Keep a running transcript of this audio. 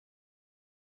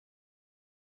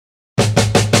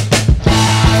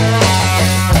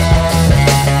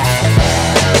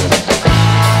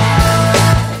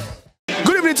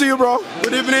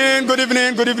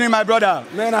evening, my brother.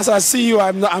 Man, as I see you,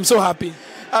 I'm so happy.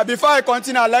 Before I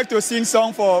continue, I'd like to sing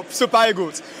song for Super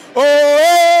Eagles. Oh,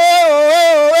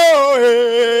 oh,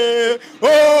 oh,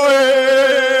 oh,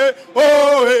 oh,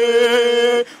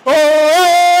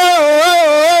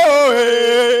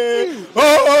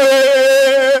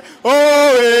 oh,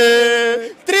 oh,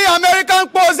 3 American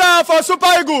poser for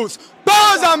Super Eagles.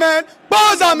 Poser, man.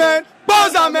 Poser, man.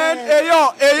 Poser, man. Hey,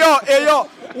 yo.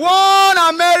 1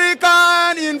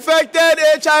 American infected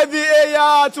HIV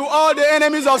to all the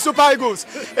enemies of Super Eagles.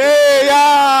 Hey,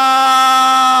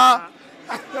 yeah.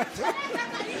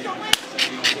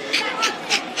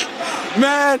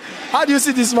 Man, how do you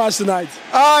see this match tonight?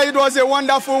 It was a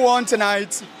wonderful one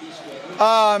tonight.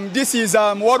 This is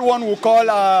what one would call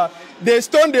the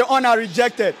stone the honor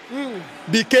rejected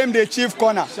became the chief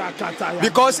corner.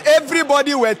 Because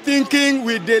everybody were thinking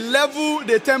with the level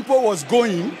the tempo was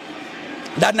going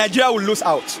that Nigeria will lose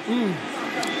out.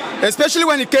 Especially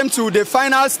when it came to the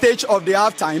final stage of the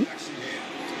halftime.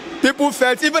 People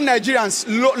felt, even Nigerians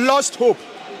lost hope.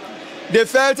 They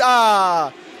felt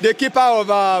the keeper of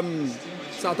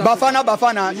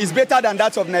Bafana is better than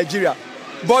that of Nigeria.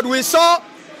 But we saw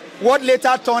what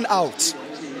later turned out.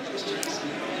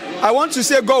 I want to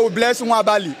say God will bless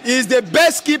Nwabali. He is the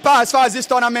best keeper as far as this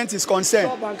tournament is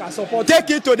concerned.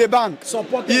 Take it to the bank.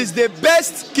 He is the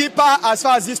best keeper as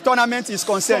far as this tournament is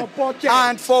concerned.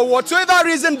 And for whatever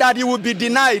reason that he will be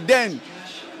denied, then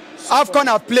Afcon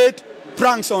have played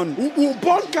pranks on.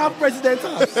 President.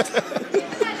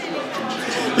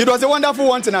 It was a wonderful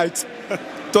one tonight.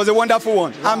 It was a wonderful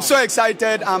one. Wow. I'm so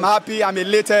excited. I'm happy. I'm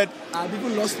elated. I've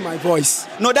even lost my voice.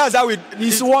 No, that's how it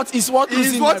is. It's what it.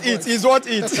 Wow.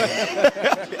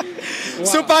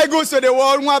 Super Eagles to the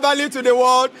world, Nwabali to the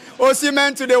world,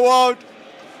 Osimhen to the world.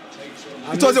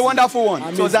 Amazing. It was a wonderful one.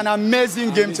 Amazing. It was an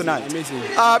amazing game tonight. Amazing.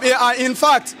 In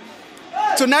fact,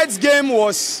 tonight's game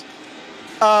was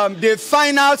the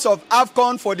finals of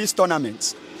Afcon for this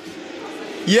tournament.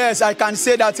 Yes, I can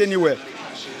say that anywhere.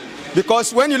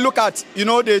 Because when you look at,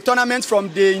 the tournament from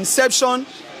the inception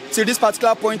to this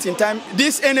particular point in time,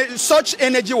 such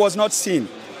energy was not seen.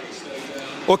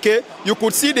 Okay? You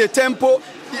could see the tempo.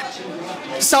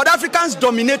 South Africans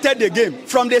dominated the game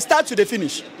from the start to the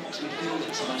finish.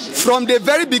 From the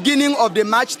very beginning of the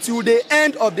match to the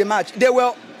end of the match, they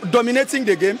were dominating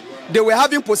the game. They were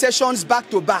having possessions back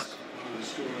to back.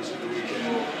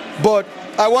 But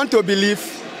I want to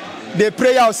believe the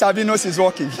prayer of Sabinos is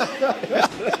working.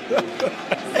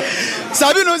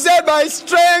 Sabino said, by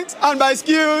strength and by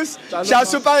skills shall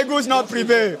Super Eagles not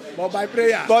prevail. But by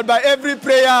prayer. But by every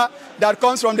prayer that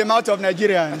comes from the mouth of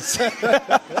Nigerians.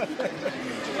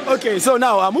 Okay, so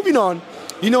now moving on.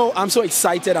 I'm so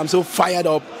excited. I'm so fired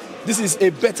up. This is a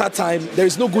better time. There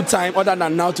is no good time other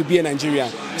than now to be a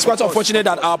Nigerian. It's quite unfortunate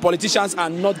that our politicians are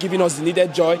not giving us the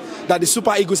needed joy that the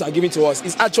Super Eagles are giving to us.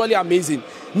 It's actually amazing.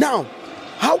 Now,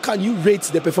 how can you rate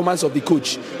the performance of the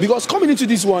coach? Because coming into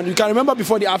this one, you can remember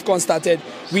before the Afcon started,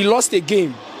 we lost a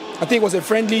game. I think it was a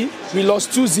friendly. We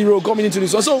lost 2-0 coming into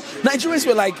this one. So Nigerians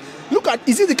were like, look at,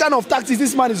 is it the kind of tactics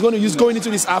this man is going to use going into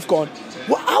this Afcon?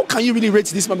 Well, how can you really rate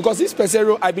this man? Because this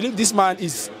Pesero, I believe this man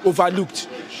is overlooked.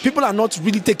 People are not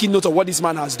really taking note of what this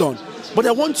man has done. But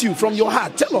I want you, from your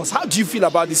heart, tell us, how do you feel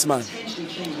about this man?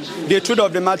 The truth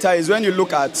of the matter is, when you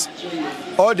look at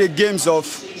all the games of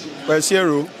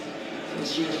Pesero,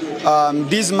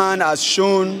 this man has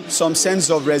shown some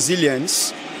sense of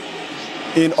resilience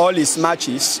in all his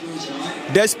matches.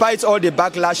 Despite all the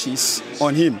backlashes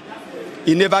on him,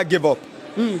 he never gave up.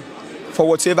 For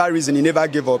whatever reason, he never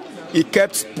gave up. He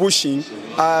kept pushing.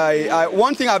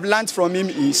 One thing I've learned from him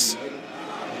is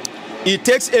he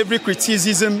takes every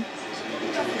criticism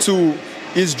to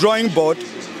his drawing board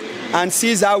and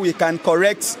sees how we can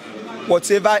correct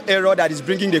whatever error that is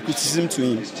bringing the criticism to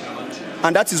him.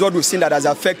 And that is what we've seen that has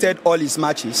affected all his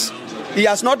matches. He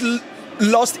has not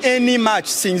lost any match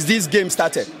since this game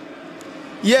started.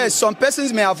 Yes, some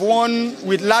persons may have won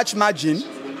with large margin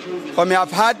or may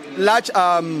have had large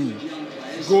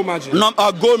goal margin.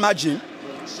 Goal margin.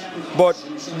 But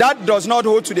that does not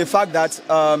hold to the fact that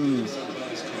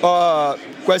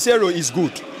Pesero is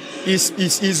good.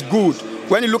 Is good.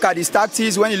 When you look at his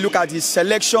tactics, when you look at his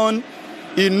selection,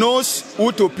 he knows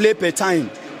who to play per time.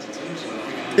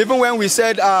 Even when we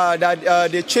said that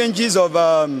the changes of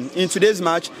in today's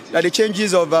match, that the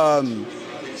changes of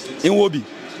Iwobi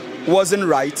wasn't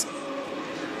right,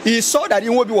 he saw that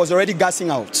Iwobi was already gassing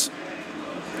out.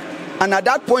 And at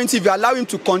that point, if you allow him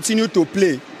to continue to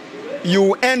play,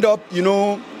 you end up,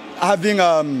 having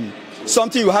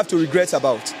something you have to regret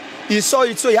about. He saw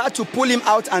it, so he had to pull him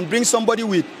out and bring somebody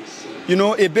with,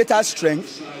 a better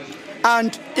strength.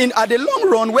 And at the long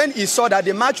run, when he saw that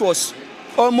the match was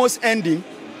almost ending,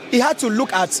 he had to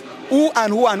look at who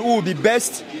would be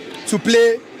best to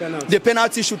play the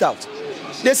penalty shootout.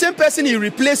 The same person he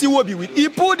replaced Iwobi with, he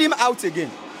pulled him out again.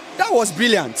 That was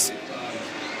brilliant.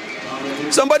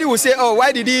 Somebody will say, oh,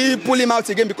 why did he pull him out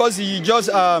again? Because he just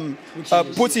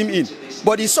put him in.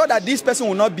 But he saw that this person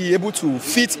will not be able to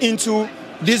fit into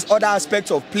this other aspect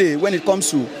of play when it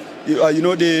comes to,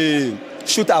 the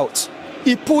shootout.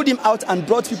 He pulled him out and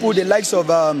brought people the likes of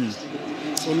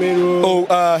Omero,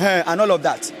 and all of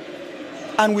that.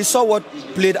 And we saw what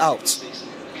played out.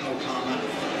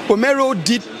 Omero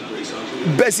did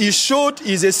best. He showed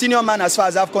he's a senior man as far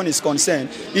as Afcon is concerned.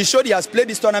 He showed he has played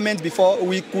this tournament before.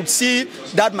 We could see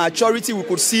that maturity. We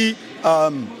could see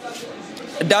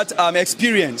that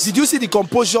experience. Did you see the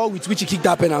composure with which he kicked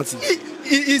that penalty?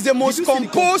 He is the most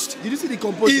composed. Did you see the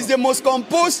composure? He's the most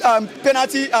composed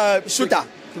penalty shooter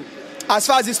as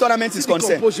far as this tournament is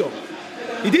concerned. Composure.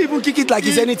 He didn't even kick it like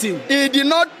it's anything. He did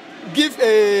not give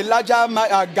a larger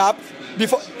gap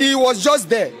before. He was just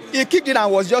there. He kicked it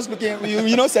and was just looking,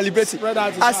 celebrating.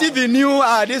 As if he knew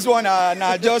this one,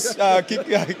 now just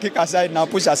kick aside, now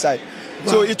push aside.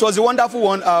 Wow. So it was a wonderful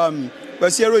one.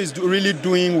 Basiero is really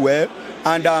doing well,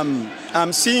 and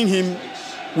I'm seeing him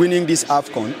winning this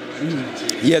Afcon.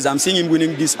 Yes, I'm seeing him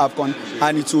winning this Afcon,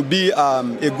 and it will be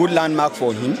a good landmark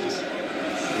for him.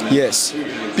 Yes,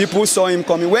 people saw him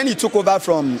coming when he took over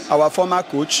from our former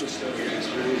coach.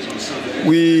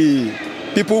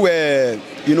 People were,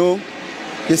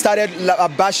 they started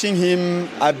bashing him,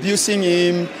 abusing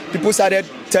him. People started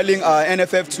telling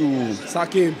NFF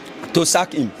to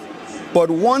sack him.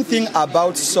 But one thing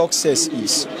about success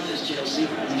is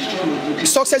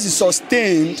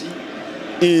sustained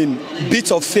in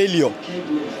bits of failure.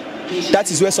 That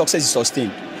is where success is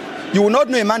sustained. You will not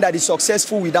know a man that is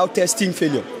successful without testing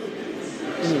failure.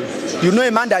 You know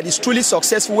a man that is truly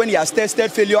successful when he has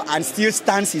tested failure and still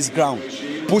stands his ground,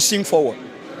 pushing forward.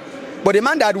 But a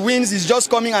man that wins is just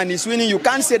coming and is winning. You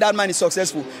can't say that man is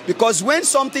successful, because when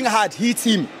something hard hits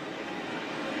him,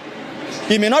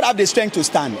 he may not have the strength to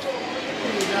stand.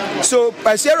 So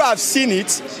Basiero have seen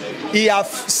it. He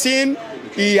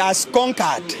has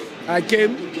conquered.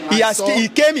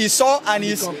 He saw, and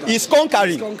he's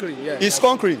conquering. He's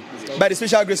conquering by the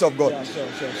special grace of God.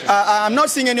 I'm not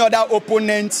seeing any other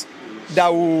opponent that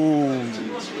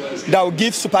will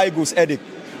give Super Eagles headache.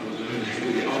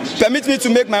 Permit me to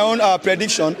make my own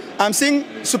prediction. I'm seeing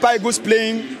Super Eagles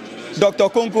playing Dr.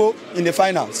 Konko in the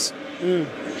finals.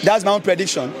 That's my own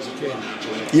prediction. Okay.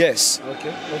 Yes.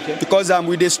 Okay. Because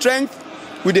with the strength,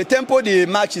 with the tempo the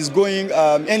match is going,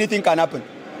 anything can happen.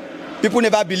 People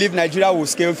never believe Nigeria will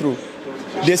scale through.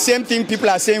 The same thing people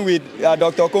are saying with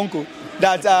Dr. Konko,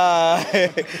 that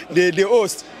the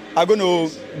hosts are going to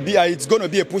be, it's going to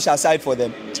be a push aside for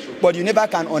them. But you never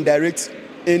can underrate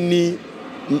any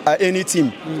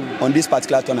team on this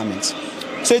particular tournament.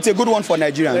 So it's a good one for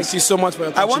Nigerians. Thank you so much for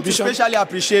your contribution. I want to especially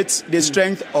appreciate the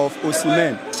strength of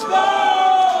Osimhen.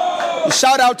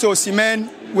 Shout out to Osimhen,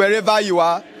 wherever you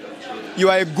are. You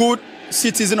are a good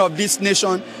citizen of this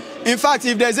nation. In fact,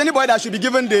 if there's anybody that should be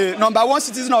given the #1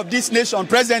 citizen of this nation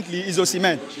presently, is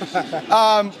Osimhen.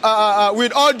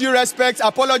 With all due respect,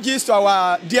 apologies to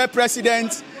our dear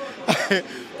president,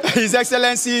 His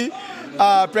Excellency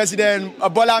President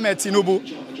Bola Ahmed Tinubu.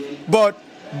 But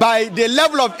by the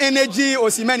level of energy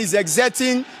Osimhen is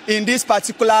exerting in this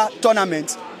particular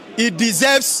tournament, he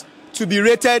deserves to be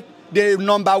rated the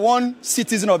 #1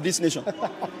 citizen of this nation.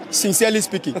 Sincerely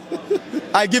speaking,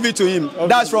 I give it to him. Obviously.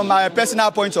 That's from my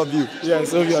personal point of view.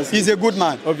 Yes, obviously. He's a good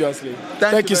man. Obviously.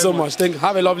 Thank you so much.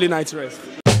 Have a lovely night's rest.